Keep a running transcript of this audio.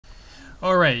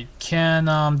Alright, can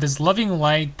this loving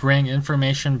light bring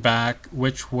information back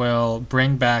which will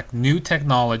bring back new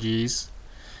technologies,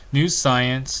 new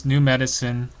science, new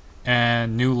medicine,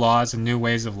 and new laws and new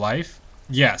ways of life?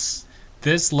 Yes,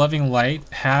 this loving light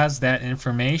has that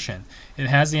information. It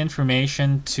has the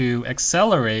information to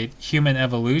accelerate human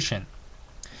evolution.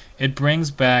 It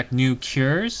brings back new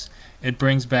cures, it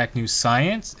brings back new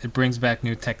science, it brings back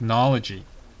new technology.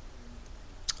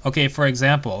 Okay, for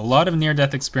example, a lot of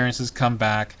near-death experiences come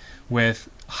back with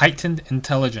heightened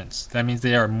intelligence. That means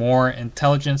they are more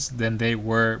intelligent than they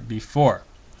were before.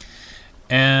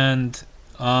 And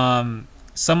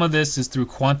some of this is through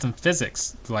quantum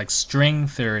physics, like string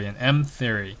theory and M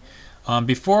theory.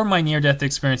 Before my near-death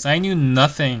experience, I knew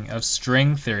nothing of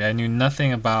string theory. I knew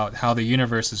nothing about how the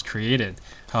universe is created,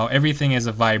 how everything is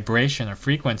a vibration or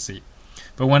frequency.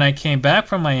 But when I came back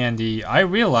from my NDE, I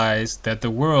realized that the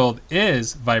world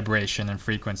is vibration and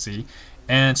frequency,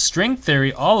 and string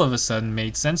theory all of a sudden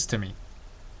made sense to me.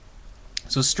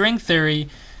 So string theory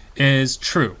is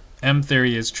true. M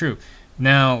theory is true.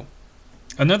 Now,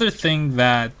 another thing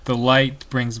that the light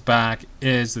brings back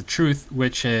is the truth,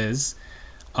 which is